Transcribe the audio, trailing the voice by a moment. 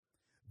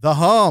The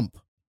Hump,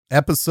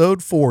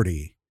 episode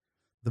 40.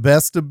 The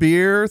best of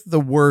beer, the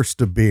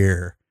worst of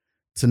beer.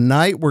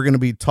 Tonight, we're going to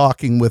be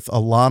talking with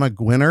Alana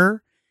Gwinner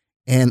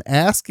and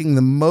asking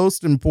the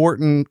most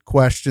important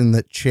question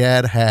that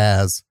Chad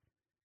has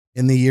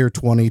in the year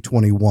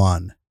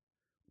 2021.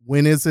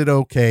 When is it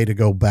okay to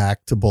go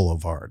back to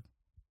Boulevard?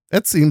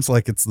 That seems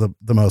like it's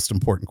the most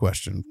important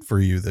question for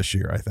you this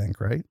year, I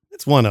think, right?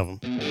 It's one of them.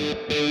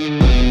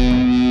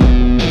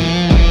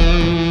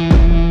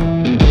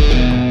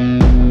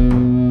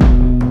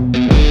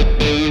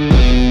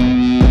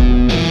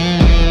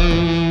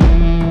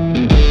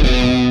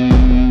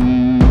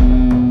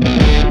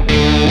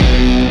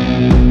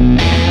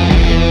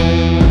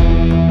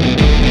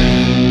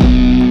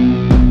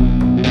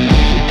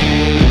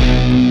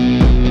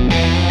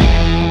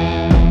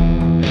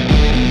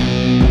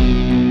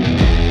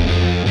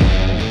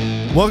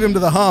 Welcome to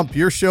The Hump,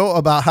 your show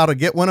about how to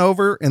get one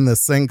over in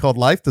this thing called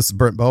life. This is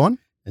Brent Bowen.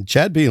 And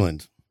Chad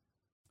Beeland.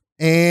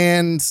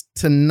 And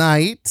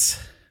tonight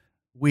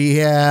we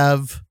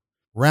have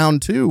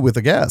round two with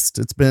a guest.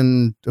 It's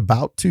been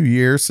about 2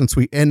 years since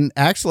and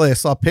actually I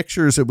saw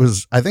pictures. It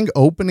was, I think,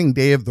 opening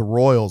day of the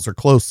Royals or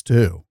close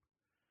to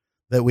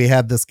that we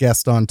had this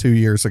guest on 2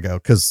 years ago.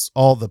 Cause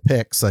all the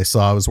pics I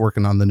saw, I was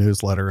working on the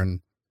newsletter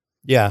and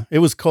yeah, it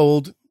was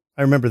cold.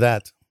 I remember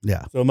that.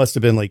 Yeah. So it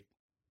must've been like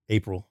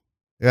April.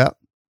 Yeah.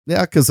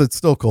 Yeah. Cause it's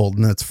still cold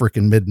and it's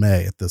freaking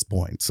mid-May at this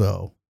point.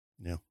 So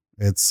yeah,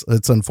 it's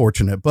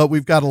unfortunate, but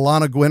we've got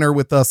Alana Gwinner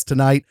with us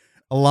tonight.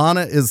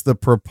 Alana is the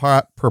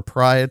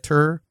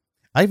proprietor.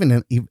 I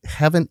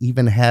haven't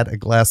even had a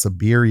glass of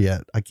beer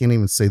yet. I can't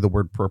even say the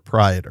word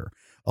proprietor.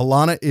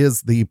 Alana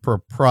is the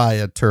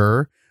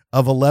proprietor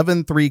of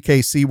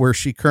 113KC, where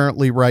she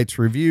currently writes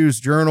reviews,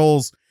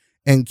 journals,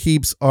 and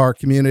keeps our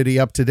community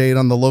up to date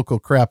on the local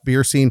craft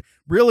beer scene.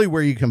 Really,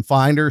 where you can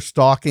find her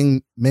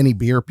stalking many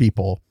beer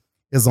people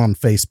is on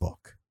Facebook.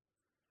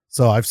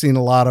 So I've seen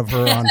a lot of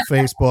her on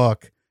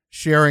Facebook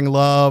sharing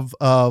love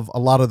of a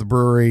lot of the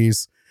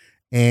breweries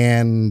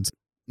and,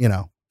 you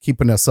know,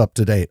 keeping us up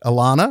to date.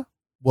 Alana,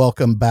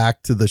 welcome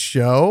back to the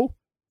show.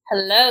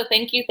 Hello.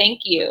 Thank you. Thank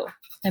you.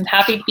 I'm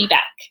happy to be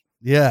back.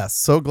 Yes.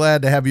 So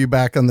glad to have you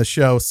back on the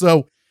show.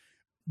 So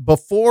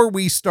before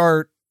we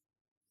start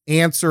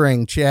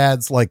answering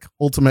Chad's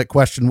ultimate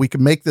question, we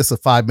can make this a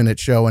 5-minute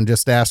show and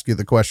just ask you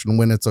the question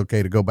when it's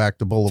okay to go back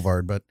to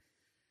Boulevard. But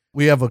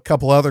we have a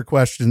couple other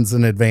questions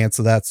in advance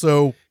of that.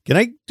 So can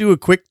I do a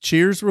quick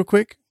cheers real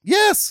quick?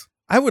 Yes.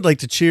 I would like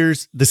to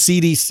cheers the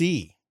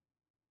CDC.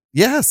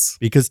 Yes.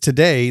 Because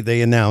today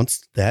they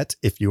announced that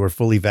if you are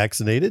fully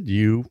vaccinated,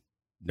 you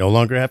no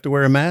longer have to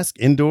wear a mask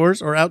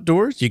indoors or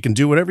outdoors. You can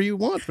do whatever you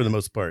want for the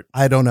most part.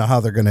 I don't know how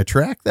they're going to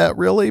track that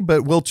really,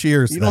 but we'll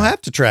cheers. You don't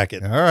have to track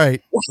it. All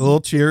right. A little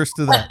cheers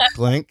to that.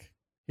 Clink.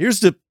 Here's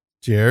to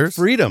cheers.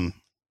 Freedom.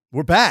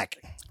 We're back.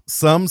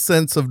 Some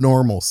sense of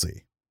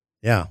normalcy.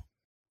 Yeah.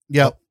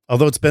 Yep.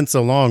 Although it's been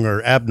so long,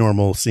 or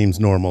abnormal seems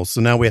normal.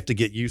 So now we have to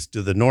get used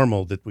to the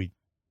normal that we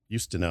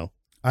used to know.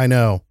 I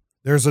know.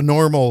 There's a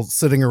normal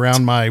sitting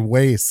around my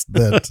waist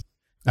that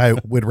I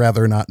would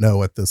rather not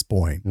know at this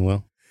point.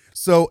 Well,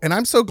 so, and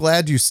I'm so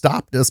glad you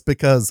stopped us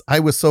because I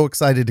was so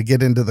excited to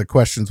get into the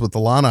questions with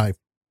Alana. I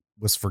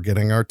was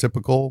forgetting our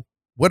typical,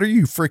 what are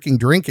you freaking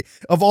drinking?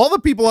 Of all the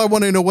people I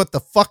want to know what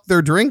the fuck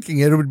they're drinking,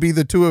 it would be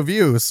the two of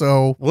you.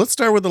 So let's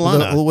start with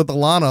Alana. With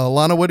Alana.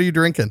 Alana, what are you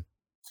drinking?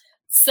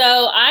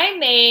 So I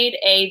made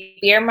a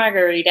beer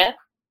margarita.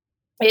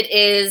 It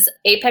is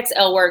Apex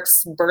Ale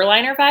Works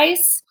Berliner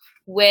Weiss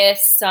with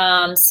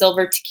some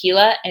silver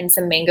tequila and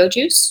some mango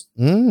juice.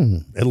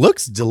 It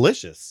looks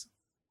delicious.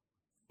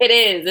 It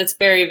is. It's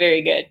very,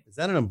 very good. Is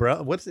that an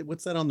umbrella? What's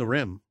that on the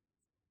rim?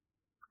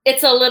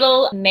 It's a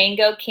little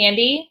mango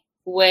candy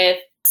with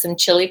some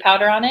chili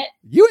powder on it.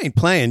 You ain't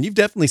playing. You've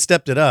definitely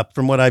stepped it up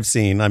from what I've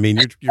seen. I mean,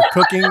 you're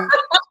cooking.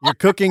 You're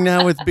cooking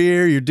now with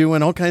beer. You're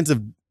doing all kinds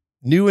of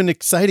new and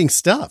exciting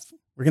stuff.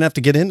 We're going to have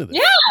to get into this.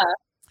 Yeah.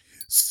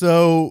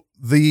 So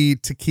the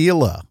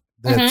tequila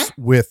that's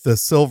with the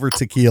silver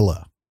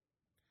tequila.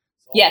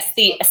 Yes.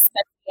 The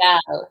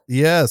Especial.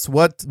 Yes.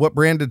 What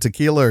brand of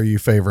tequila are you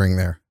favoring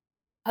there?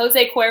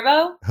 Jose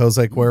Cuervo.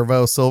 Jose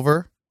Cuervo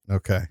silver.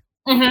 Okay.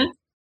 Mm-hmm.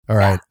 All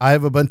right. I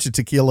have a bunch of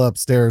tequila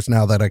upstairs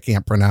now that I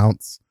can't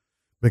pronounce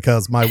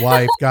because my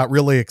wife got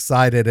really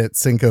excited at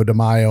Cinco de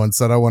Mayo and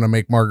said, I want to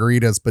make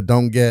margaritas, but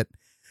don't get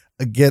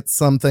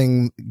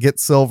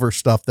silver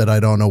stuff that I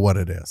don't know what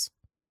it is.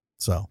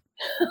 So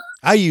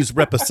I use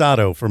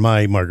Reposado for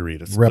my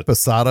margaritas.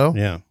 Reposado?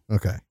 Yeah.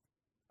 Okay.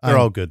 They're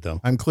all good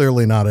though. I'm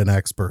clearly not an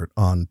expert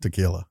on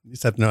tequila. You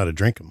just have to know how to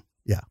drink them.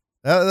 Yeah.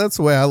 That's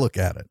the way I look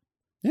at it.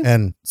 Yeah.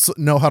 And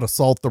know how to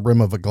salt the rim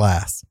of a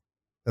glass.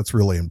 That's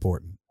really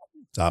important.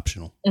 It's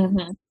optional.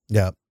 Mm-hmm.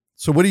 Yeah.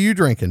 So what are you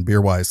drinking beer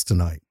wise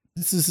tonight?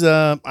 This is,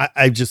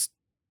 I just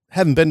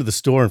haven't been to the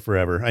store in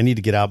forever. I need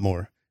to get out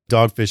more.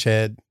 Dogfish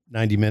Head,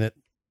 90-minute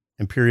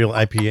Imperial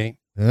IPA.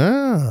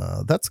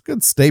 Ah, that's a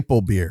good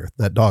staple beer,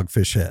 that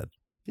Dogfish Head.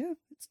 Yeah,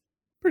 it's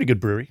a pretty good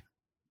brewery.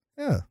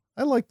 Yeah,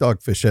 I like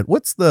Dogfish Head.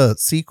 What's the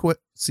Sequench?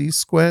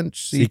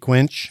 Sequench.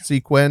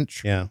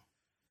 Sequench. Yeah.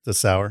 It's a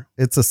sour.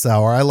 It's a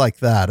sour. I like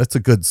that. It's a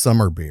good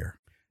summer beer.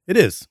 It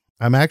is.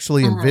 I'm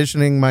actually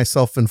envisioning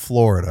myself in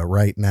Florida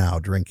right now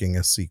drinking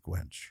a Sea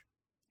Quench.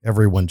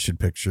 Everyone should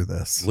picture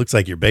this. Looks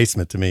like your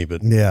basement to me,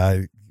 but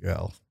Yeah,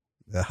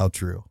 how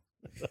true.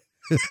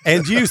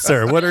 And you,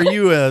 sir, what are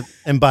you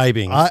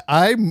imbibing?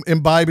 I'm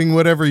imbibing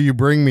whatever you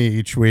bring me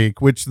each week,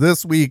 which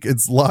this week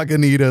it's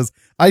Lagunitas.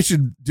 I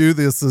should do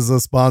this as a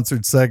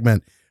sponsored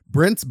segment.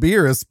 Brent's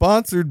beer is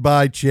sponsored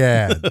by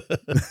Chad.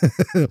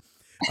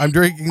 I'm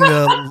drinking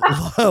the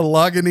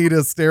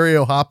Lagunitas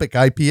Stereo Hopic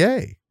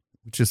IPA,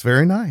 which is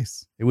very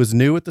nice. It was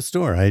new at the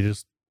store. I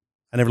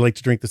never like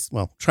to drink this.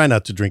 Well, try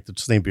not to drink the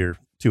same beer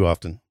too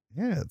often.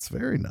 Yeah, it's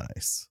very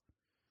nice.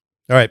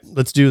 All right,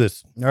 let's do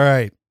this. All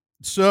right.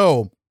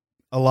 So,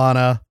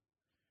 Alana,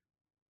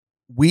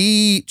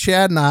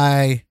 Chad and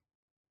I, a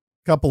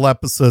couple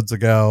episodes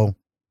ago,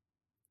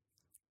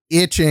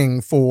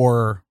 itching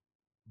for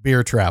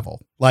beer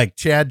travel. Like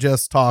Chad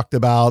just talked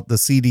about the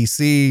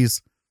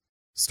CDC's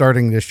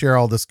starting to share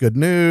all this good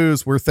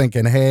news. We're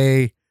thinking,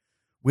 hey,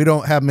 we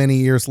don't have many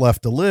years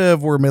left to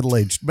live. We're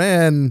middle-aged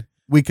men.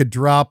 We could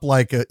drop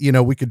we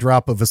could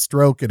drop of a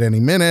stroke at any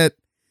minute.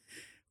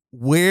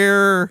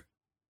 Where,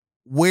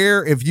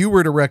 if you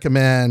were to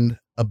recommend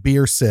a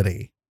beer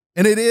city,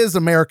 and it is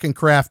American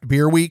Craft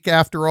Beer Week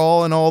after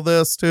all, and all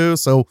this too,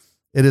 so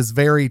it is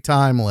very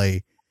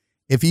timely.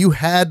 If you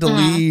had to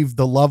leave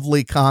the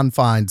lovely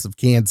confines of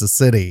Kansas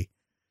City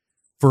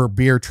for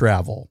beer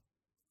travel,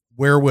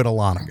 where would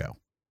Alana go?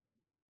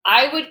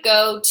 I would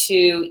go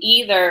to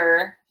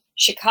either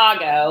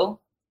Chicago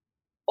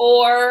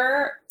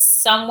or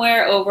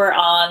somewhere over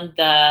on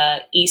the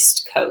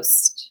East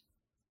Coast.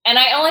 And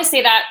I only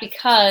say that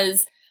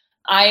because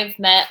I've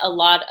met a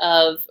lot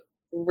of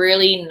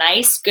really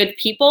nice, good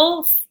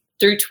people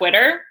through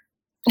Twitter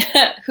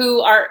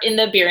who are in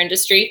the beer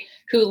industry,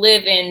 who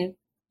live in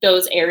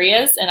those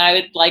areas. And I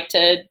would like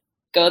to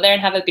go there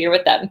and have a beer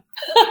with them.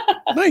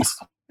 Nice.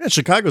 Yeah,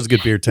 Chicago's a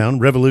good beer town.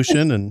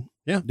 Revolution and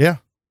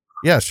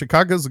Yeah,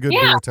 Chicago's a good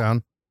beer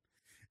town.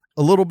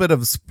 A little bit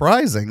of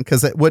surprising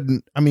because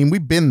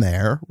we've been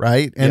there,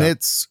 right? And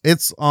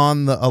it's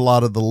on a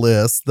lot of the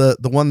lists. The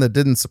one that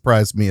didn't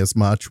surprise me as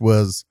much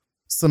was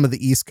some of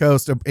the East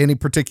Coast. Any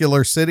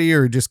particular city,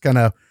 or just kind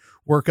of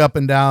work up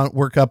and down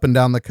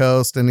the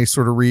coast, any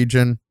sort of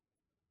region?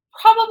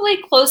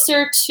 Probably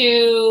closer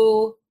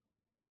to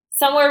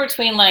somewhere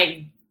between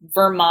like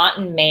Vermont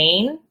and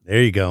Maine.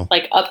 There you go.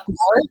 Like up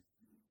north.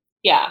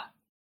 Yeah.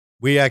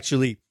 We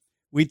actually,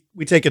 we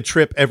take a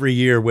trip every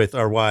year with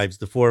our wives.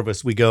 The four of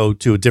us, we go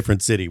to a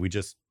different city. We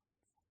just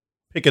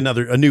pick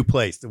a new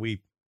place that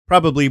we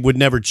probably would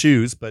never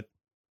choose, but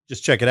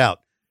just check it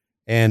out.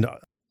 And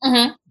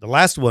the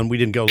last one, we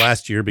didn't go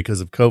last year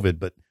because of COVID,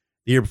 but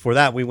the year before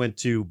that, we went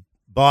to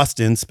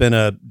Boston, spent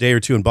a day or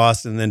two in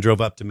Boston, and then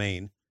drove up to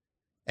Maine.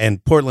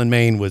 And Portland,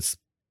 Maine was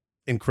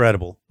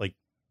incredible. Like,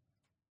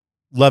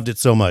 loved it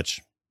so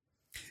much.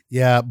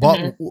 Yeah,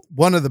 but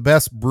one of the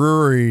best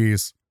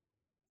breweries,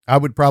 I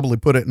would probably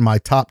put it in my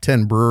top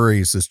 10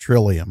 breweries, is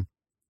Trillium,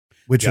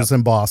 which is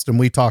in Boston.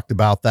 We talked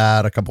about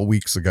that a couple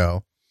weeks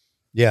ago.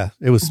 Yeah,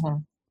 it was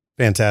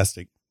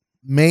fantastic.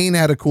 Maine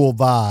had a cool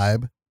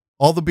vibe.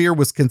 All the beer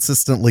was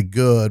consistently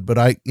good, but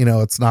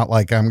it's not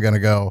like I'm going to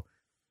go.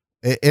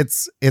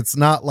 It's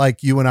not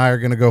like you and I are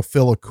going to go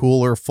fill a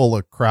cooler full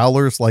of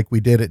crowlers like we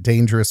did at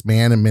Dangerous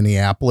Man in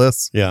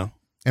Minneapolis. Yeah.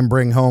 And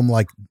bring home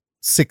like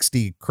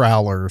 60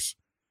 crowlers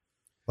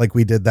like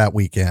we did that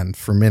weekend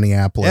from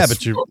Minneapolis. Yeah,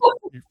 but you're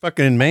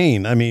fucking in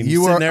Maine. I mean,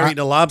 you're sitting there eating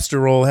a lobster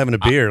roll, having a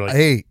beer.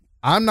 Hey,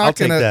 I'm not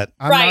going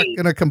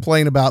to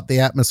complain about the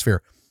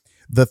atmosphere.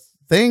 The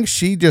thing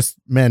she just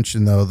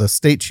mentioned, though, the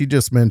state she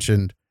just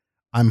mentioned,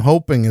 I'm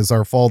hoping is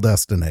our fall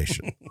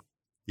destination.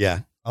 Yeah.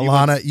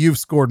 Alana, you've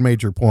scored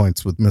major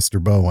points with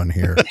Mr. Bowen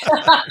here.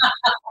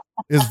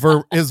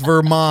 Is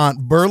Vermont,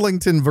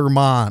 Burlington,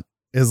 Vermont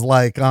is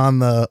like on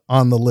the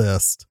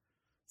list.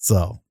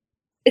 So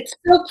it's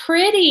so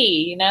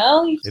pretty,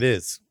 It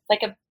is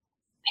like a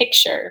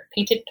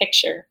painted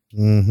picture.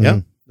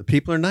 Yeah. The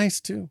people are nice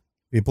too.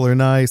 People are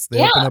nice.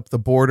 They open up the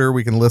border.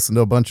 We can listen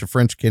to a bunch of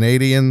French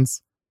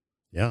Canadians.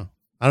 Yeah.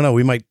 I don't know.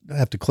 We might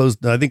have to close.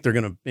 I think they're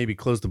going to maybe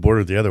close the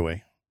border the other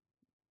way.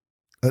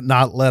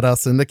 Not let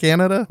us into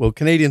Canada? Well,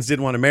 Canadians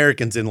didn't want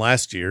Americans in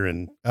last year.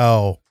 And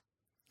now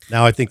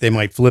I think they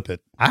might flip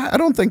it. I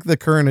don't think the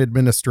current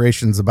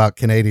administration's about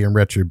Canadian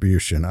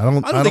retribution. I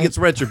don't think it's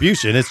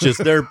retribution. It's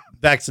just their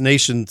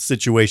vaccination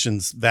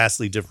situation's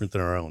vastly different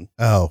than our own.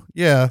 Oh,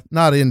 yeah.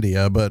 Not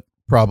India, but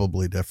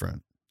probably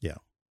different. Yeah.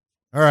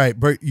 All right.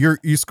 But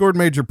you scored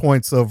major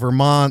points. So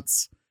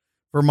Vermont's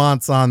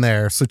on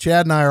there. So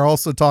Chad and I are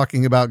also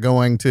talking about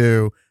going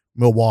to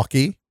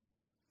Milwaukee.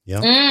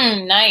 Yeah.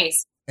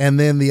 Nice. And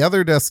then the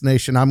other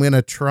destination I'm going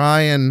to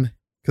try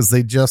because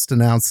they just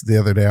announced the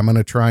other day, I'm going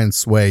to try and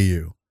sway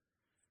you,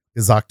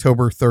 is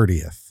October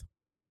 30th,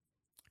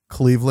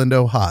 Cleveland,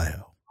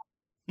 Ohio.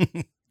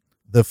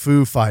 The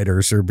Foo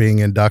Fighters are being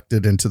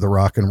inducted into the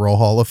Rock and Roll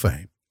Hall of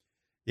Fame.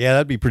 Yeah,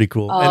 that'd be pretty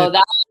cool. Oh,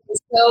 that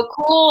is so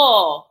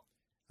cool.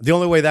 The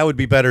only way that would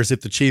be better is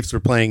if the Chiefs were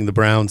playing the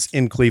Browns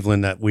in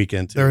Cleveland that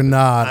weekend. Too. They're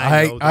not.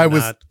 I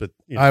was not, but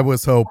I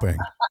was hoping.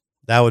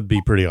 That would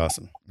be pretty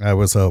awesome. I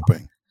was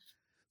hoping.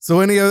 So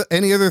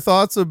any other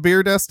thoughts of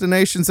beer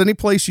destinations? Any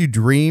place you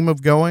dream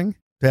of going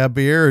to have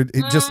beer?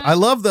 I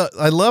love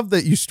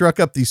that you struck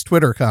up these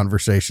Twitter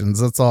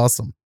conversations. That's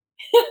awesome.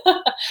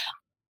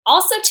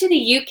 Also to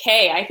the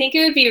UK. I think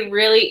it would be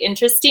really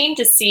interesting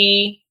to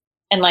see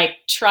and like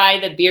try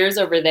the beers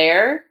over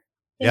there,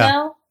 you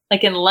know,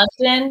 like in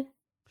London.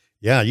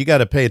 Yeah, you got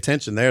to pay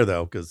attention there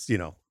though, because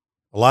a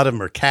lot of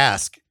them are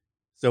cask,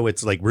 so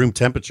it's like room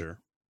temperature.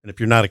 And if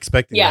you're not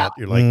expecting that,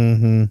 you're like,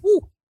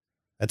 Woo,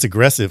 that's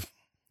aggressive.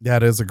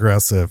 That is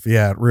aggressive.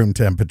 Yeah, at room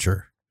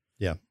temperature.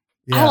 Yeah.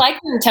 I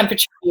like room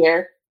temperature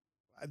beer.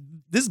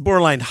 This is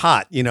borderline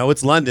hot.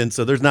 It's London,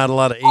 so there's not a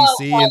lot of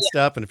AC and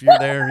stuff. And if you're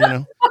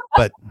there,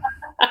 but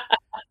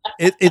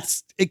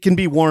it can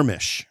be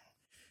warmish.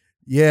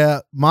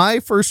 Yeah,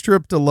 my first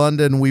trip to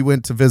London, we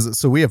went to visit.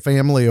 So we have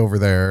family over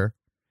there,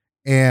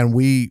 and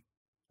we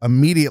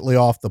immediately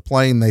off the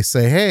plane, they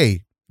say,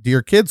 "Hey, do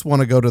your kids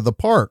want to go to the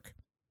park?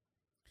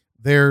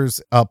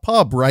 There's a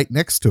pub right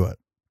next to it."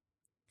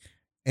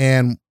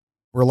 And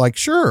we're like,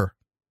 "Sure."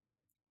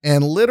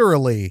 And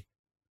literally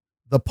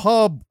the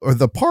pub or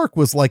the park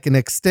was like an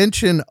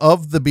extension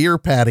of the beer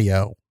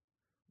patio,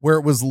 where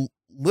it was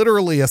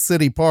literally a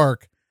city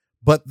park,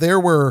 but there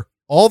were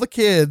all the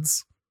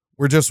kids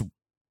were just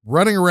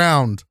running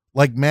around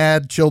like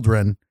mad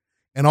children,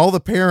 and all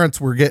the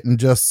parents were getting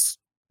just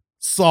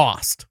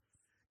sauced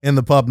in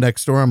the pub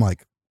next door. I'm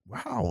like,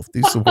 wow, if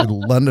these are where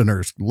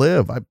Londoners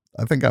live, I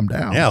think I'm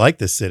down. Yeah, I like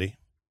this city.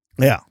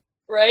 Yeah.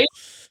 Right?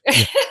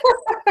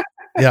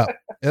 Yeah.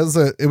 It was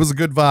a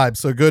good vibe.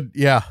 So good.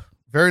 Yeah.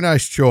 Very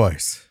nice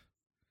choice.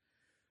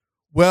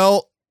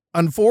 Well,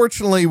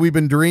 unfortunately, we've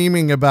been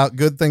dreaming about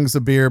good things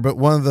of beer, but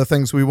one of the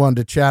things we wanted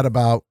to chat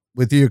about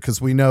with you, because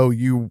we know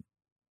you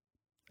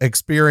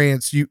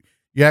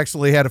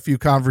actually had a few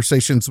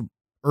conversations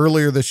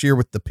earlier this year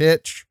with the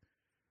Pitch,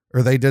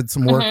 or they did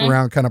some work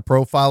around kind of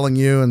profiling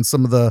you and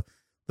some of the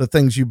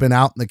things you've been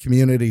out in the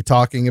community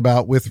talking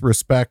about with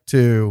respect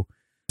to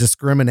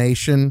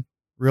discrimination,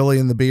 really,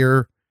 in the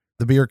beer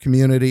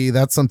community.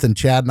 That's something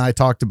Chad and I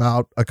talked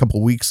about a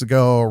couple weeks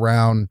ago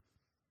around,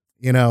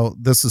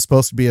 this is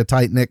supposed to be a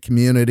tight knit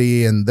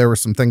community, and there were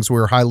some things we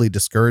were highly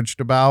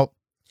discouraged about,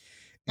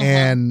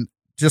 and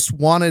just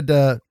wanted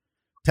to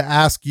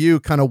ask you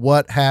kind of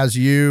what has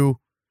you,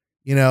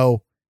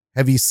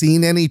 have you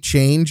seen any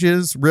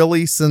changes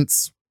really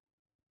since,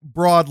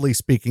 broadly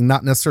speaking,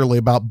 not necessarily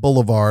about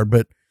Boulevard,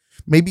 but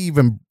maybe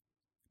even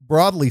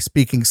broadly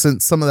speaking,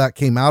 since some of that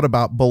came out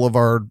about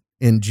Boulevard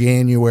in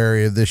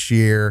January of this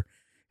year?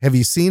 Have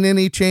you seen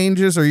any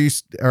changes,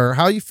 or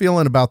how are you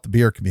feeling about the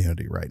beer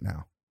community right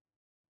now?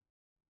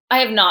 I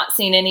have not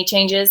seen any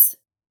changes.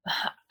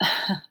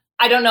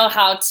 I don't know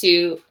how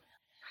to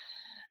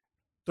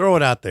throw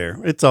it out there.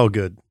 It's all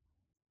good.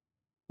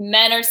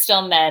 Men are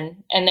still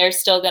men, and they're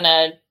still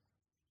gonna,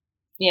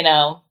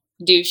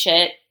 do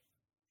shit.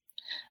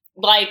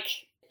 Like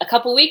a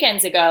couple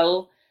weekends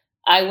ago,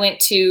 I went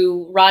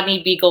to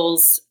Rodney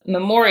Beagle's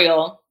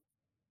memorial.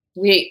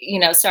 We,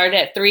 started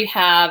at 3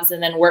 halves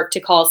and then worked to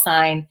call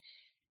sign.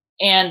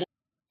 And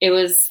it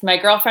was my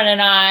girlfriend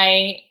and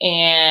I,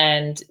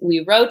 and we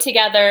rode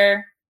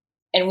together,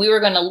 and we were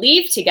going to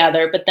leave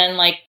together. But then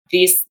like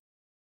these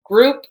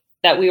group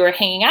that we were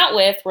hanging out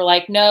with were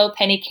like, no,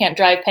 Penny can't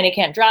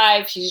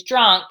drive. She's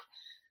drunk.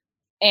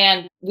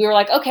 And we were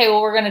like, okay,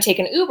 well, we're going to take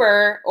an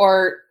Uber.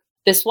 Or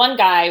this one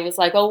guy was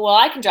like, oh, well,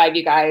 I can drive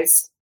you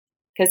guys,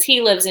 because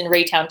he lives in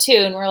Raytown too.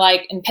 And we're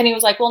like, and Penny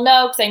was like, well,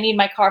 no, because I need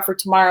my car for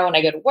tomorrow when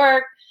I go to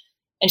work.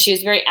 And she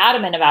was very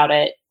adamant about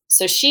it.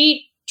 So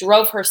she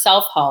drove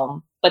herself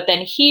home, but then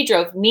he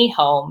drove me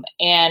home.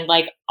 And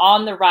like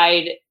on the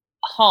ride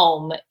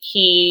home,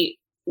 he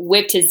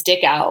whipped his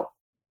dick out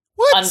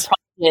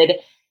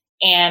unprompted.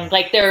 And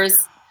like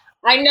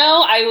I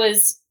know I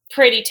was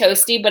pretty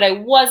toasty, but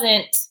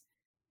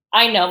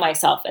I know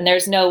myself, and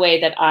there's no way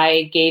that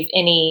I gave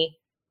any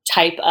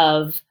type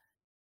of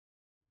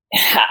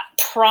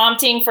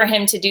prompting for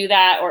him to do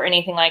that or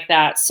anything like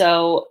that.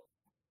 So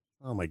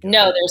oh my God.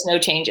 No, there's no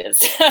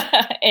changes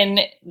in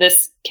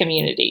this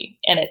community,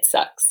 and it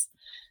sucks.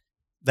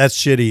 That's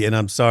shitty, and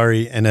I'm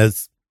sorry. And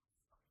as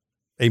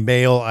a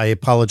male, I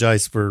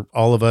apologize for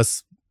all of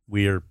us.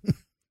 We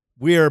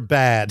are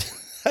bad.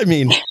 I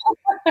mean,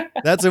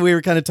 that's what we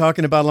were kind of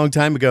talking about a long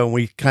time ago. And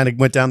we kind of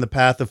went down the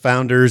path of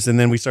founders, and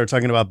then we started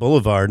talking about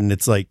Boulevard, and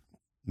it's like,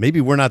 maybe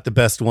we're not the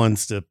best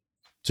ones to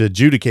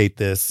adjudicate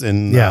this.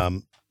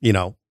 And,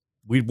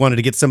 we wanted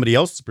to get somebody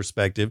else's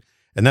perspective,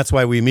 and that's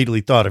why we immediately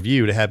thought of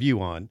you to have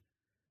you on.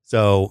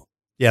 So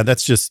yeah,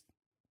 that's just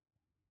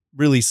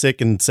really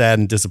sick and sad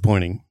and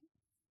disappointing.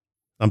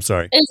 I'm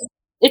sorry.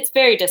 It's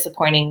very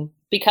disappointing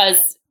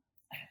because,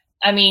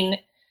 I mean,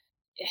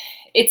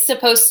 it's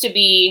supposed to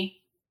be,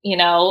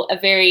 a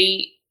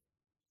very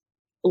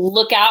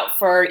look out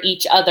for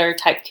each other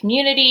type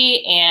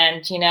community.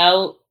 And,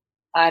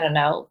 I don't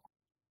know,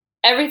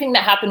 everything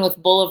that happened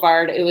with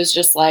Boulevard, it was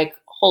just like,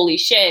 holy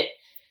shit.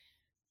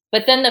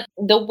 But then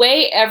the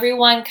way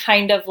everyone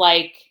kind of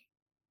like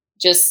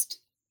just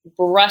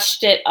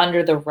brushed it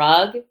under the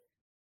rug.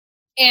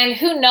 And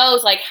who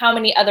knows like how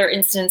many other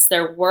incidents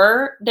there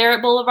were there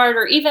at Boulevard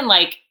or even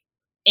like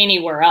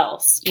anywhere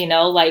else,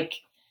 like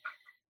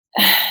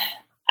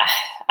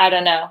I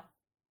don't know.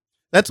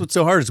 That's what's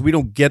so hard is we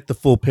don't get the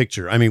full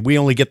picture. I mean, we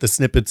only get the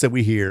snippets that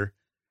we hear.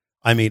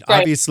 I mean, Right.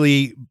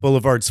 Obviously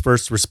Boulevard's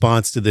first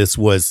response to this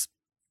was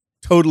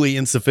totally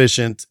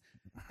insufficient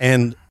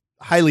and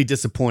highly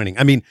disappointing.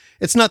 I mean,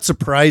 it's not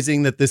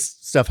surprising that this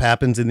stuff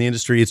happens in the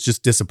industry. It's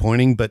just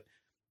disappointing, but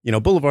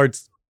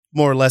Boulevard's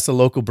more or less a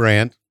local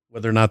brand,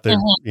 whether or not they're,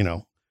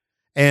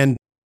 and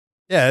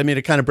yeah, I mean,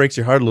 it kind of breaks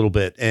your heart a little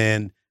bit.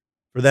 And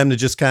for them to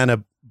just kind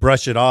of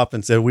brush it off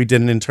and say, we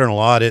did an internal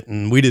audit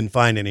and we didn't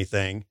find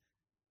anything.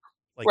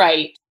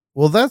 Right.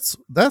 Well, that's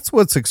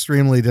what's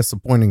extremely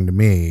disappointing to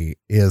me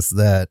is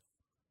that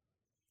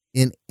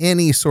in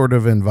any sort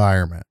of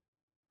environment,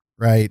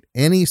 right?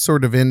 Any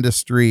sort of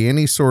industry,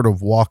 any sort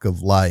of walk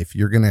of life,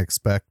 you're going to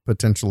expect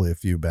potentially a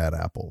few bad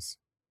apples,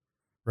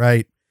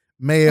 right?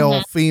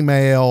 Male,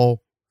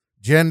 female,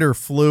 gender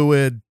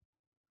fluid,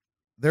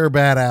 they're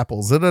bad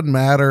apples. It doesn't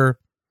matter.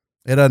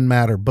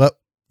 But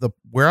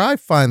where I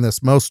find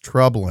this most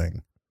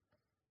troubling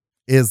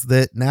is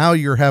that now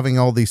you're having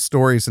all these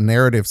stories and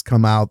narratives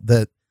come out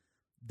that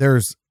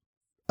there's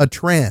a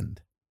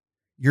trend.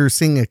 You're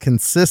seeing a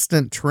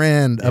consistent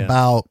trend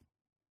about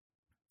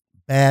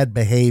bad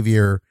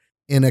behavior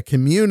in a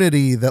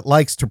community that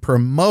likes to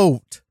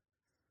promote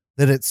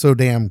that it's so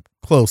damn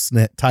close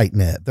knit, tight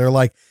knit. They're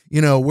like,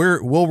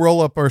 we'll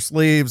roll up our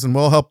sleeves and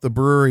we'll help the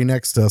brewery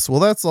next to us. Well,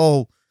 that's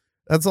all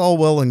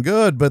well and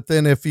good. But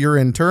then if you're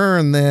in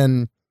turn,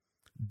 then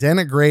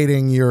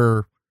denigrating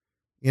your,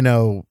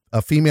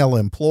 a female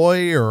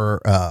employee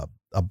or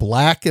a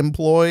black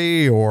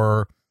employee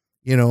or,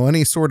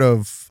 any sort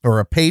of, or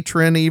a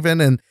patron even.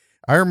 And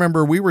I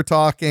remember we were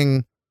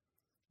talking,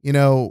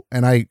 and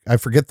I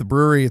forget the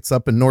brewery, it's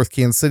up in North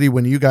Kansas City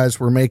when you guys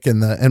were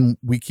making and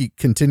we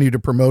continue to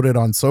promote it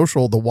on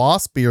social, the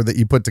Wasp beer that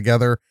you put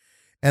together.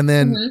 And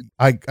then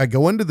I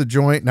go into the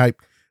joint and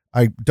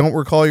I don't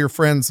recall your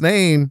friend's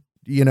name.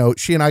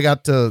 She and I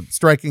got to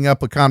striking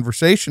up a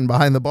conversation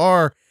behind the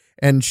bar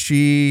and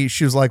she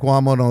was like, well,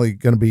 I'm only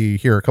going to be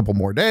here a couple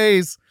more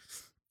days.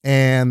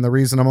 And the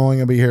reason I'm only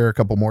going to be here a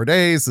couple more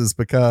days is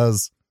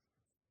because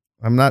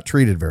I'm not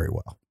treated very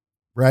well.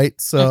 Right.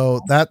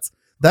 So that's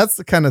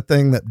the kind of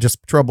thing that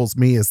just troubles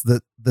me is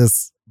that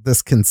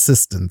this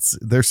consistency,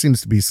 there seems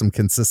to be some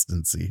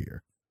consistency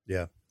here.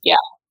 Yeah. Yeah.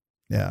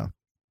 Yeah.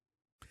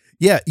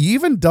 Yeah. You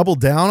even double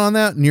down on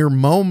that in your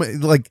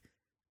moment, like,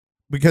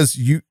 because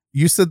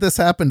you said this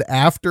happened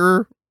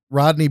after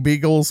Rodney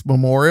Beagle's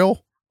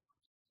memorial.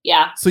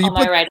 Yeah. So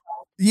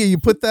you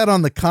put that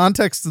on the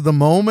context of the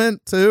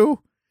moment too.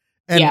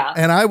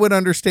 And I would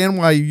understand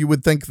why you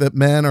would think that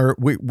men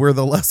we're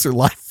the lesser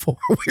life form.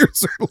 We're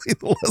certainly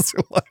the lesser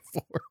life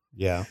form.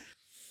 Yeah.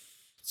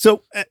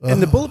 So,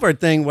 and the Boulevard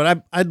thing,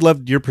 what I'd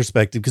love your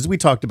perspective, because we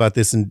talked about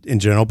this in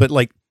general, but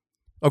like,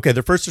 okay,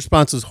 their first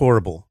response was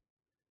horrible.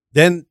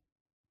 Then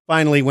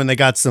finally, when they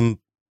got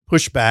some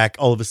pushback,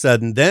 all of a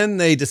sudden, then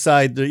they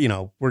decide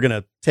that, we're going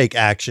to take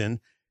action.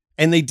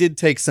 And they did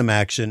take some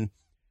action.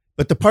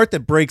 But the part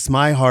that breaks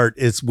my heart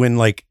is when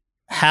like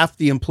half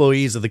the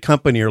employees of the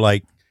company are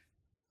like,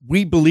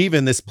 we believe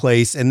in this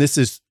place and this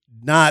is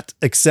not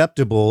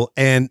acceptable.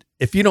 And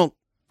if you don't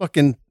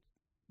fucking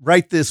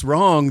right this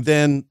wrong,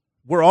 then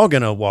we're all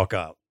going to walk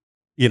out,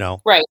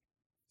 Right.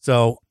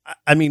 So,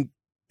 I mean,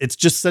 it's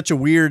just such a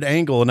weird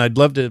angle. And I'd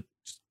love to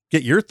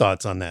get your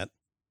thoughts on that.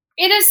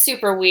 It is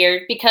super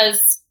weird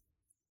because,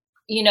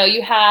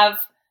 you have,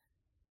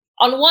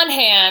 on one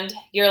hand,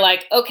 you're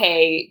like,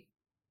 okay,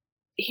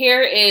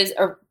 here is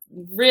a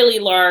really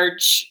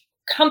large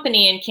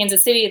company in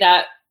Kansas City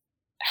that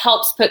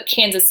helps put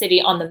Kansas City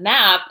on the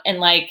map. And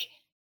like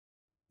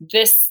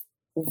this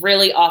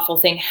really awful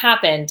thing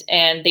happened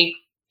and they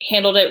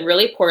handled it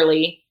really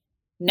poorly.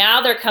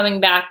 Now they're coming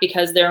back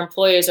because their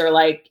employers are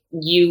like,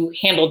 you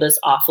handled this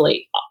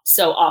awfully,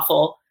 so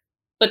awful.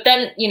 But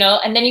then,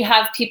 and then you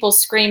have people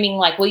screaming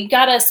like, well, you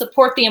got to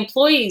support the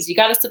employees. You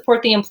got to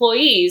support the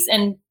employees.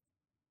 And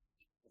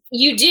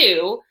you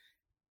do.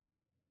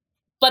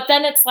 But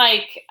then it's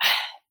like,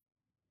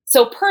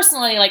 so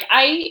personally, like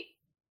I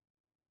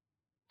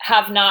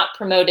have not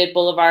promoted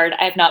Boulevard.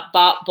 I have not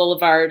bought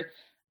Boulevard.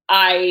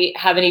 I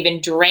haven't even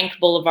drank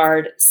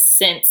Boulevard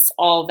since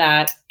all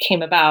that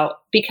came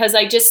about because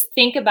I just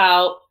think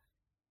about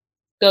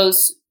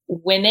those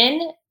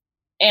women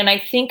and I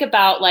think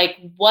about like,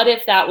 what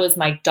if that was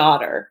my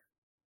daughter,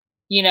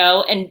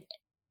 and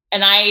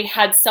I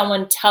had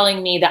someone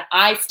telling me that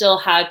I still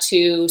had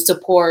to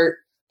support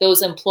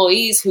those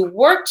employees who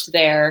worked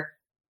there.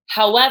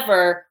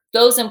 However,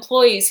 those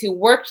employees who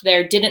worked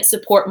there didn't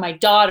support my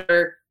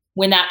daughter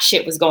when that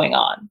shit was going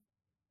on.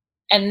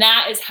 And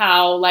that is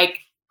how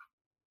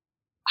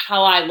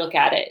I look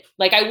at it.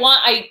 Like I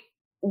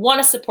want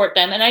to support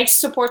them and I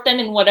support them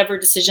in whatever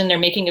decision they're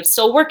making of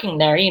still working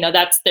there.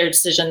 That's their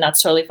decision.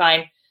 That's totally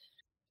fine.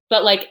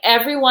 But like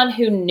everyone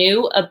who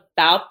knew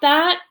about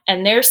that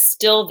and they're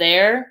still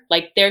there,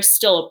 like there's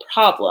still a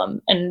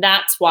problem. And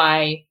that's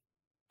why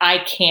I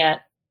can't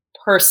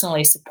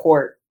personally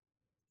support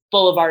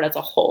Boulevard as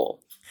a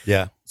whole.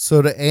 Yeah.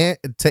 So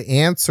to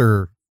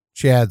answer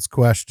Chad's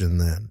question,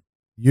 then,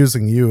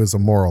 using you as a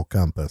moral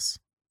compass,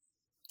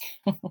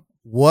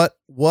 what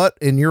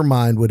in your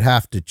mind would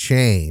have to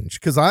change?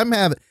 Because I'm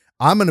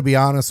going to be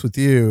honest with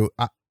you,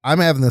 I'm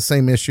having the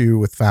same issue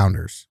with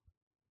Founders.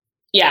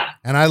 Yeah.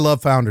 And I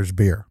love Founders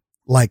beer.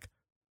 Like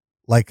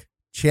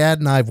Chad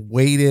and I've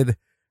waited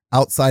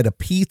outside of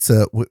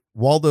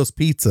Waldo's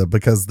Pizza,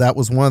 because that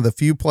was one of the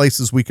few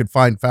places we could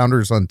find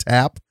Founders on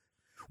tap.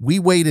 We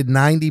waited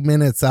 90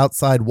 minutes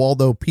outside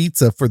Waldo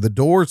Pizza for the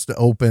doors to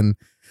open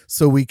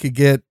so we could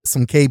get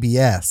some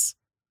KBS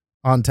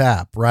on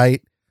tap,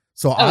 right?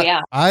 So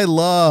I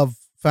love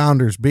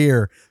Founders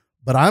beer,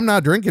 but I'm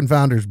not drinking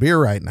Founders beer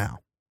right now.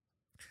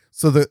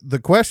 So the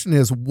question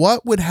is,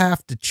 what would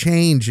have to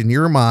change in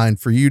your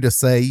mind for you to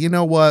say, you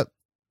know what,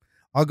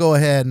 I'll go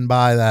ahead and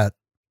buy that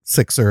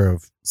sixer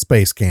of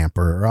Space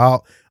Camper,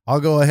 or I'll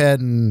go ahead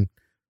and,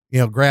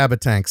 grab a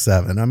Tank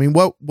 7. I mean,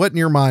 what in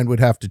your mind would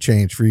have to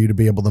change for you to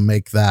be able to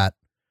make that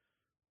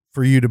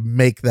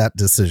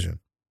decision?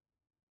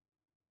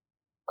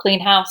 Clean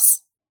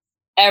house.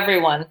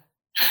 Everyone.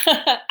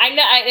 I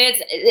know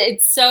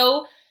it's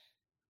so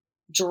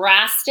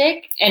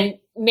drastic and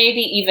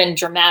maybe even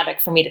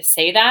dramatic for me to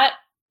say that.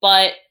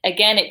 But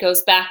again, it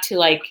goes back to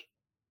like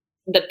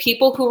the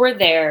people who were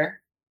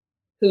there,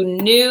 who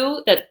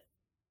knew that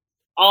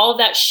all of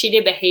that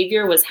shitty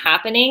behavior was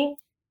happening.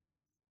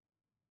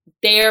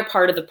 They're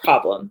part of the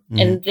problem,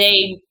 and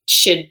they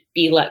should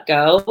be let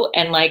go.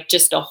 And like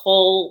just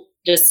all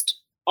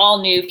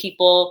new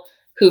people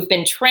who've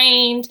been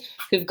trained,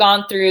 who've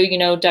gone through,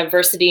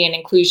 diversity and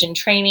inclusion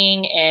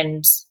training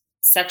and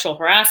sexual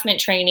harassment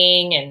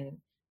training and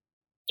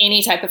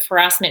any type of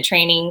harassment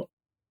training.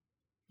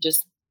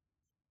 Just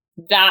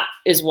that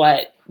is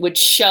what would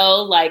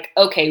show like,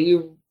 okay,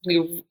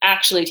 we're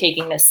actually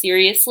taking this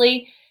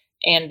seriously.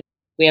 And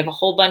we have a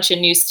whole bunch of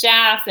new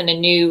staff and a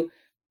new,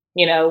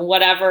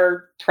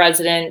 whatever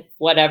president,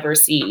 whatever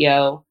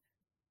CEO.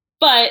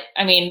 But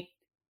I mean,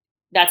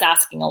 that's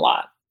asking a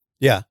lot.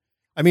 Yeah.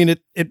 I mean,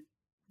 it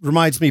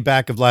reminds me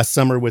back of last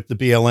summer with the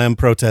BLM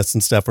protests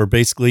and stuff, where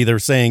basically they're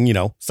saying,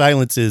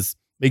 silence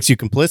makes you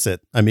complicit.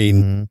 I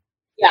mean,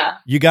 yeah,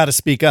 you got to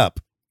speak up.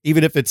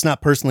 Even if it's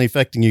not personally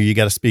affecting you, you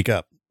got to speak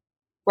up.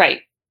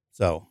 Right.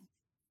 So,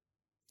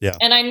 yeah.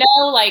 And I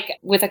know like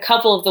with a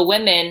couple of the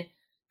women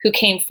who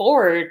came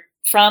forward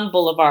from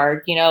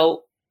Boulevard,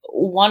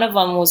 one of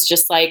them was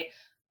just like,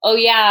 oh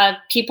yeah,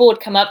 people would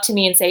come up to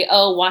me and say,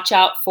 oh, watch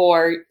out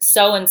for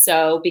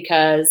so-and-so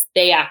because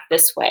they act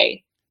this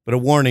way. But a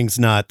warning's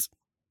not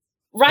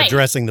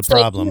addressing the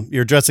problem.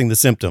 You're addressing the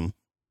symptom.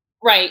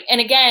 Right.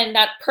 And again,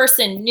 that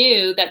person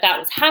knew that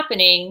was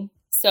happening.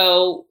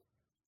 So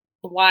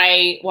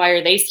why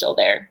are they still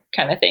there,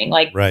 kind of thing?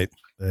 Like, right.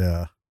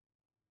 Yeah.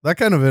 That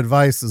kind of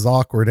advice is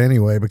awkward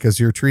anyway, because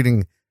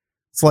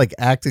it's like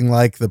acting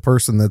like the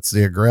person that's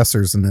the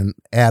aggressor is an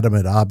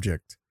inanimate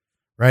object,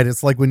 right?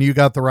 It's like when you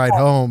got the ride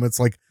home, it's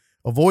like,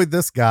 avoid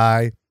this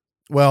guy.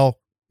 Well,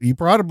 you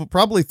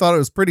probably thought it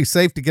was pretty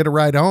safe to get a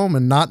ride home,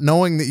 and not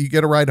knowing that you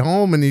get a ride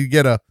home and you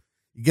get a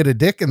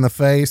dick in the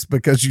face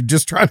because you're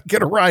just trying to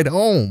get a ride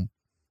home.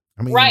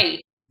 I mean,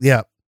 right.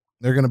 Yeah,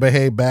 they're going to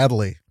behave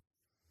badly.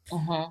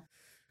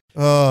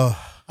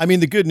 I mean,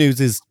 the good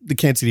news is the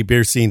Kansas City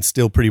beer scene's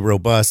still pretty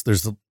robust.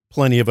 There's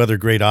plenty of other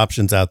great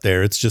options out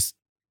there. It's just,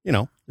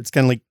 it's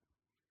kind of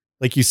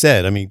like you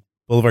said, I mean,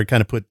 Boulevard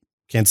kind of put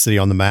Kansas City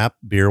on the map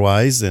beer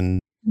wise, and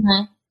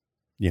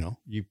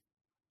you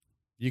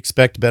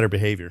expect better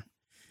behavior.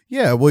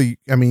 Yeah. Well,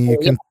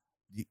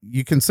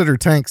 you consider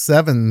Tank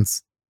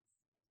 7's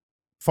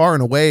far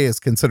and away is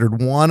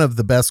considered one of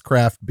the best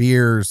craft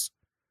beers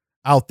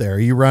out there.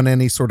 You run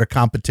any sort of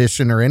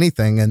competition or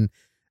anything, and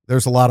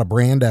there's a lot of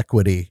brand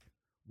equity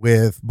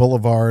with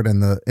Boulevard in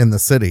the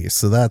city.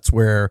 So that's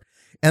where,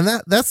 and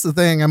that's the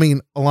thing. I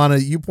mean,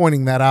 Alana, you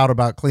pointing that out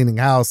about cleaning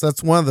house,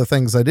 that's one of the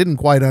things I didn't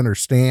quite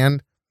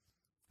understand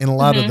in a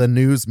lot of the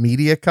news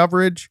media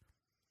coverage.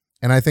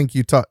 And I think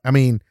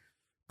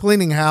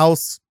cleaning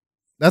house,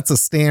 that's a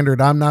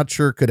standard I'm not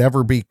sure could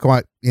ever be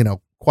quite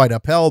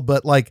upheld,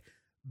 but like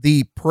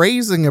the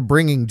praising of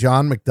bringing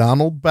John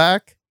McDonald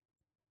back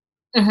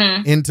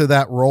into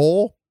that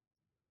role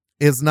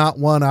is not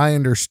one I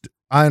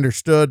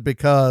understood,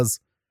 because,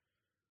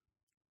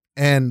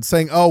 and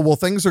saying, oh, well,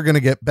 things are going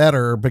to get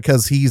better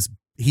because he's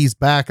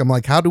back. I'm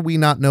like, how do we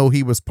not know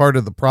he was part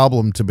of the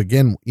problem to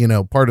begin,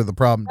 part of the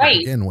problem to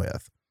begin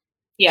with?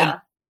 Yeah.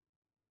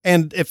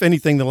 And if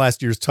anything, the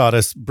last year's taught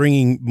us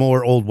bringing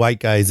more old white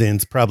guys in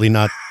is probably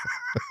not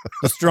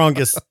the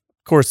strongest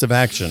course of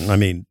action. I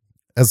mean,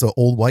 as an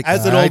old white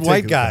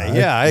guy.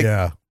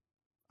 Yeah.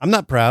 I'm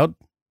not proud,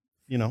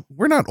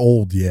 We're not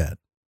old yet.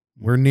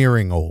 We're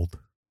nearing old.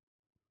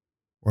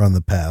 We're on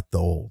the path to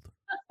old.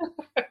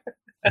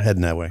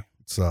 Heading that way.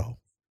 So,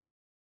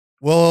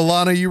 well,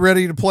 Alana, you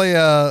ready to play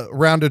a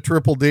round of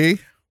Triple D?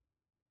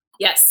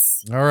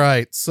 Yes. All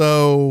right.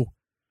 So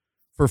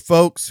for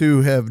folks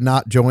who have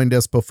not joined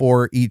us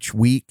before, each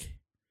week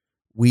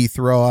we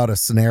throw out a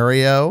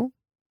scenario.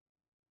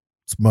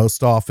 It's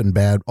most often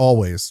bad,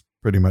 always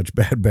pretty much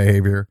bad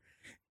behavior.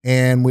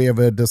 And we have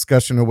a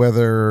discussion of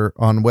whether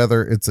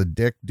it's a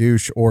dick,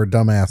 douche, or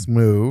dumbass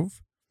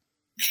move.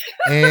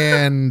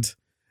 And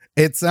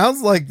it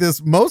sounds like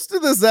most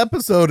of this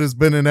episode has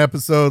been an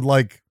episode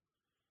like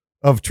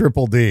of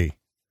Triple D.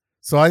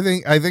 So I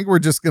think we're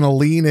just going to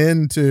lean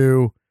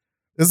into,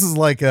 this is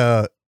like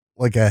a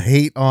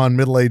hate on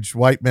middle-aged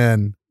white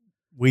men.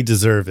 We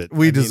deserve it.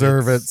 We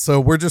deserve it. So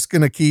we're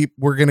going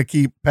to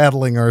keep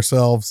paddling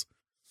ourselves.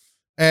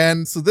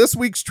 And so this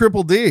week's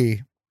Triple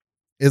D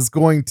is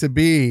going to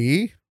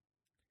be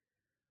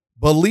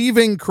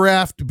believing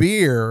craft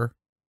beer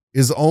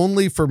is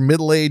only for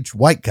middle-aged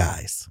white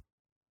guys.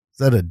 Is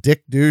that a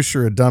dick, douche,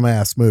 or a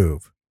dumbass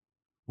move?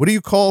 What do you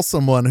call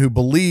someone who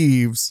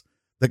believes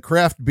that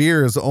craft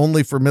beer is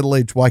only for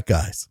middle-aged white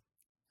guys?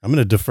 I'm going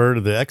to defer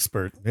to the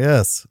expert.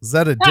 Yes. Is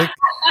that a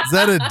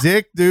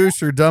dick,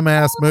 douche, or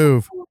dumbass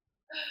move?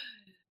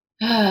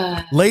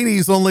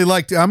 Ladies only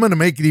like to, I'm going to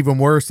make it even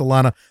worse,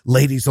 Alana.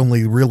 Ladies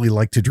only really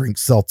like to drink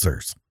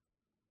seltzers.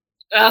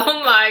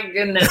 Oh my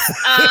goodness.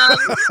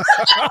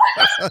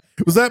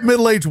 Was that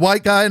middle-aged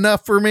white guy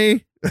enough for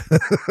me?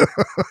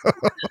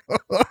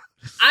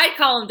 I'd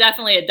call him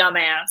definitely a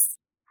dumbass.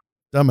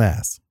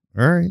 Dumbass.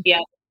 All right. Yeah.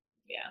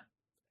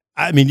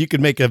 I mean, you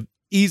could make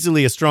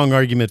easily a strong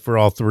argument for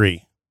all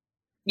three.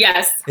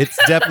 Yes. It's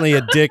definitely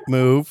a dick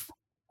move.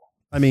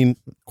 I mean,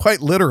 quite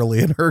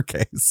literally in her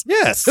case.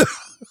 Yes.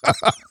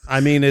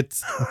 I mean,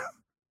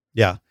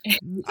 yeah.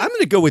 I'm going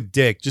to go with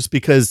dick just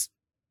because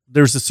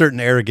there's a certain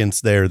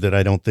arrogance there that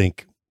I don't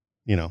think,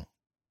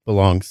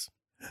 belongs.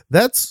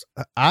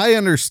 I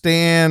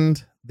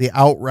understand the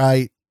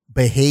outright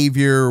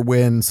behavior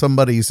when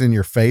somebody's in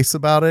your face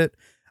about it.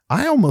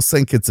 I almost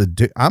think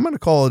I'm going to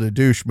call it a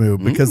douche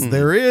move because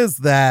there is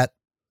that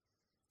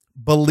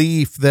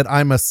belief that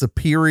I'm a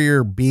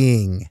superior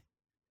being,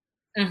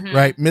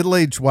 right?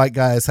 Middle-aged white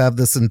guys have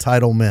this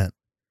entitlement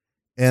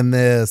and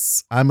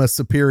I'm a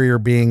superior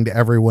being to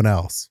everyone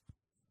else.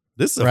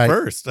 This is a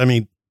first. I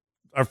mean,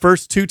 our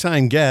first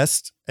 2-time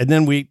guest, and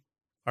then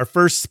our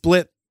first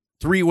split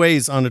 3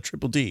 ways on a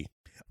Triple D.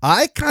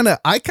 I kind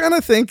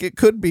of think it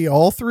could be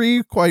all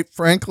 3, quite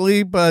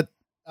frankly, but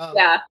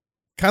yeah.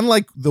 Kind of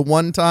like the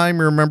one time,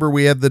 remember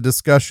we had the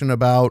discussion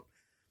about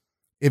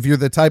if you're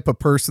the type of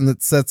person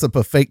that sets up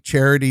a fake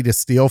charity to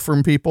steal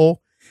from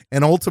people.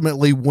 And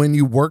ultimately, when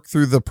you work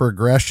through the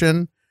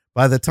progression,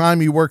 by the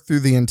time you work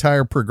through the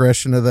entire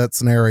progression of that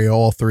scenario,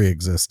 all 3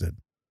 existed.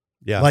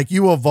 Yeah. Like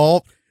you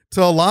evolve. To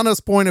Alana's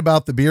point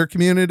about the beer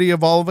community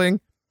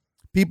evolving,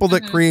 people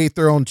that create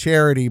their own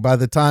charity, by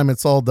the time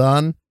it's all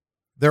done,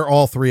 they're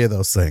all 3 of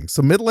those things.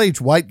 So middle-aged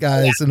white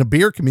guys in a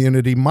beer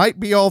community might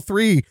be all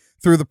 3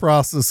 through the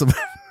process of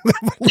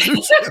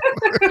evolution.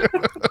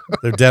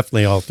 They're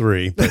definitely all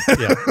 3. But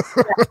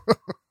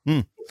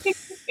yeah.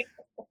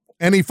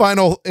 Any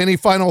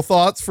final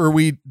thoughts for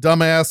we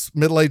dumbass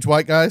middle-aged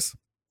white guys?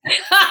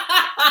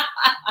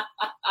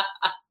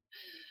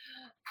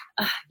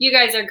 You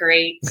guys are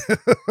great.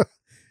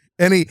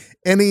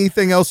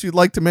 Anything else you'd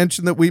like to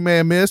mention that we may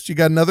have missed? You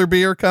got another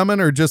beer coming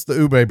or just the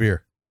ube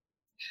beer?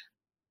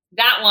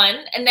 That one.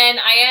 And then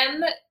I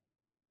am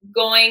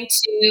going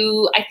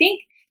to, I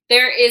think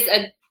there is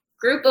a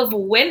group of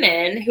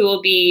women who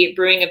will be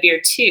brewing a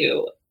beer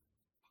too.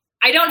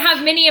 I don't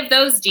have many of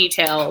those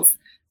details.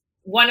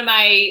 One of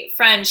my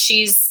friends,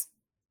 she's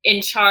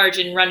in charge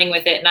and running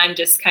with it. And I'm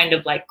just kind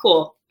of like,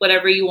 cool,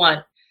 whatever you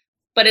want.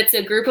 But it's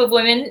a group of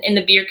women in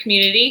the beer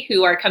community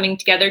who are coming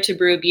together to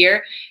brew a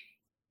beer.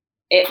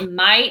 It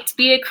might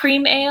be a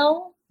cream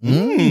ale.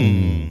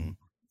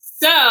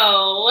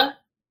 So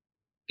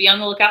be on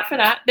the lookout for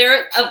that.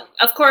 There,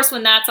 of course,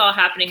 when that's all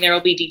happening, there will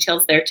be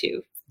details there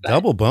too. But,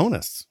 double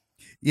bonus.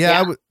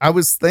 Yeah. I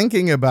was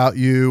thinking about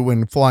you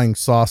when Flying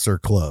Saucer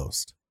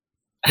closed.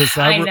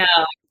 I know.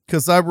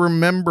 Because I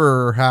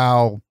remember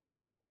how,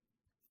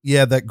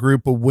 that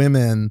group of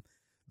women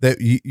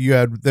that you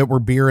had that were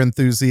beer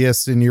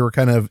enthusiasts and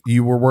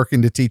you were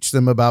working to teach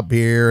them about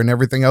beer and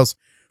everything else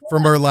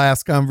from our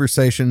last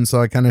conversation.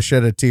 So I kind of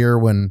shed a tear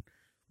when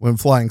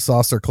Flying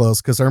Saucer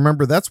closed. Cause I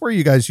remember that's where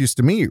you guys used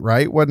to meet,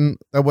 right? Wasn't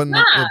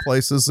the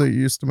places that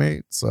you used to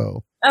meet?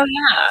 So, oh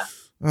yeah.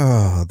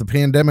 Oh, the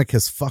pandemic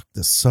has fucked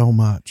us so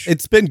much.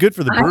 It's been good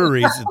for the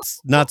breweries.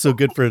 It's not so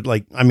good for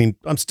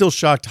I'm still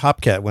shocked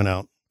Hopcat went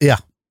out. Yeah.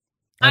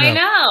 I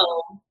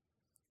know.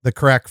 The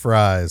crack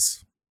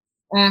fries.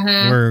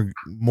 We're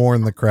more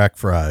in the crack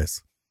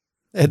fries.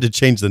 I had to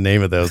change the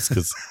name of those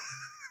because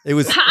it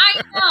was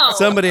I know.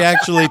 somebody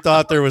actually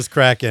thought there was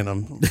crack in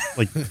them.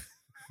 Like,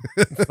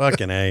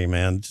 fucking A,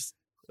 man. Just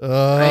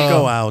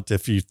go out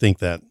if you think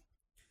that.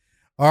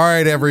 All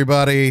right,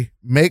 everybody.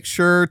 Make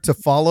sure to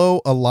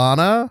follow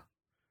Alana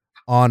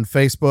on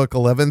Facebook,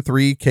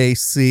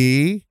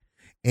 113KC.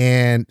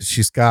 And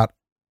she's got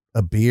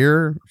a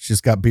beer.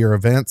 She's got beer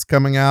events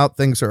coming out.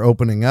 Things are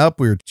opening up.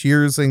 We're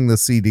cheersing the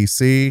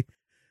CDC.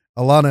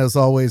 Alana, as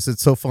always,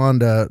 it's so fun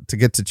to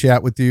get to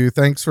chat with you.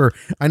 Thanks for,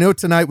 I know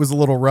tonight was a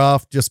little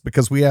rough just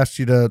because we asked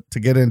you to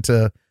get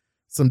into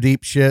some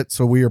deep shit.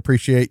 So we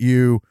appreciate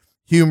you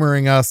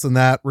humoring us in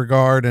that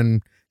regard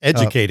and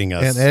educating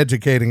us. And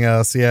educating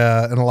us.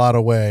 Yeah. In a lot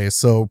of ways.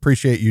 So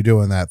appreciate you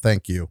doing that.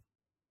 Thank you.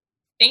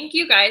 Thank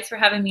you guys for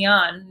having me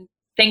on.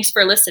 Thanks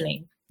for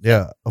listening.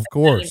 Yeah, of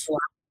course.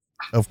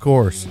 Of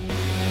course.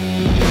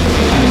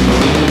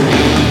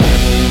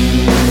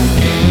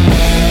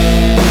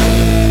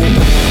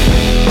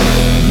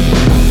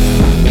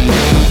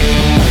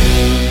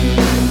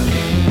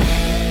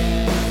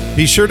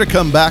 Be sure to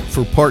come back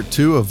for part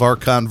 2 of our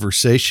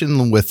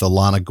conversation with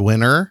Alana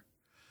Gwinner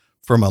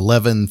from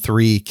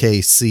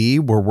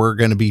 11-3KC, where we're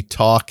going to be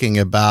talking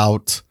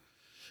about,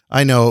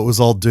 I know it was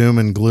all doom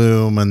and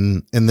gloom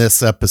in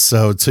this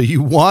episode, so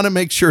you want to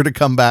make sure to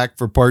come back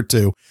for part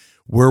 2,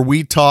 where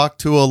we talk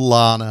to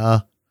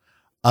Alana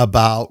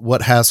about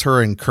what has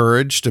her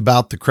encouraged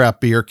about the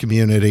craft beer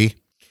community,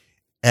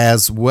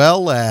 as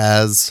well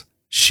as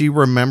she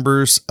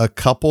remembers a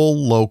couple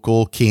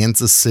local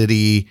Kansas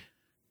City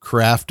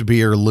craft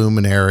beer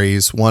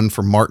luminaries, one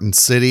from Martin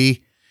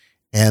City,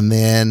 and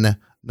then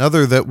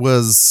another that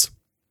was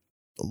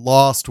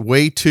lost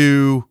way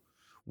too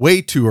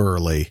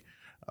early.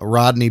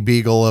 Rodney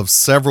Beagle of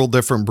several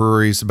different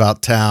breweries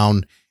about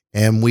town,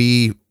 and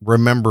we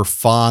remember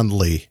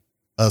fondly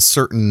a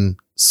certain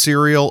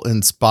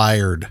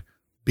cereal-inspired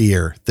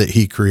beer that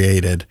he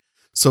created.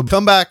 So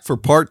come back for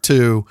part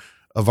 2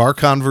 of our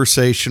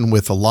conversation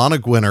with Alana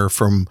Gwinner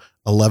from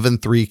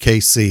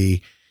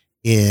 11-3KC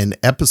in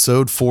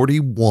episode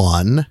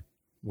 41,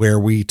 where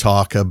we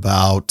talk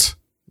about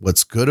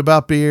what's good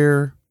about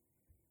beer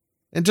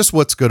and just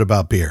what's good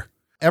about beer.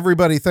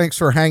 Everybody, thanks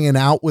for hanging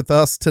out with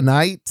us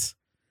tonight.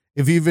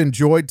 If you've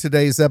enjoyed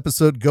today's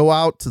episode, go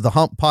out to the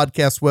Hump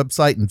Podcast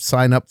website and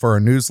sign up for our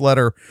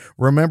newsletter.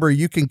 Remember,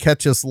 you can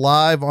catch us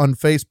live on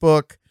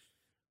Facebook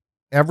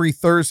every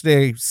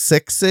Thursday,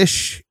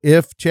 6-ish.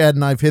 If Chad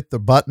and I've hit the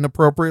button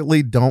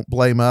appropriately, don't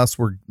blame us.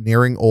 We're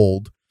nearing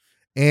old.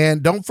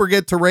 And don't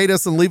forget to rate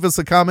us and leave us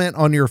a comment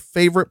on your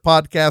favorite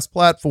podcast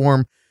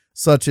platform,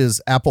 such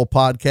as Apple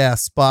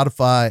Podcasts,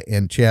 Spotify,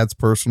 and Chad's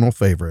personal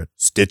favorite,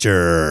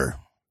 Stitcher.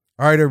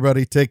 All right,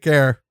 everybody, take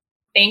care.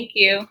 Thank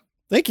you.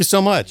 Thank you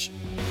so much.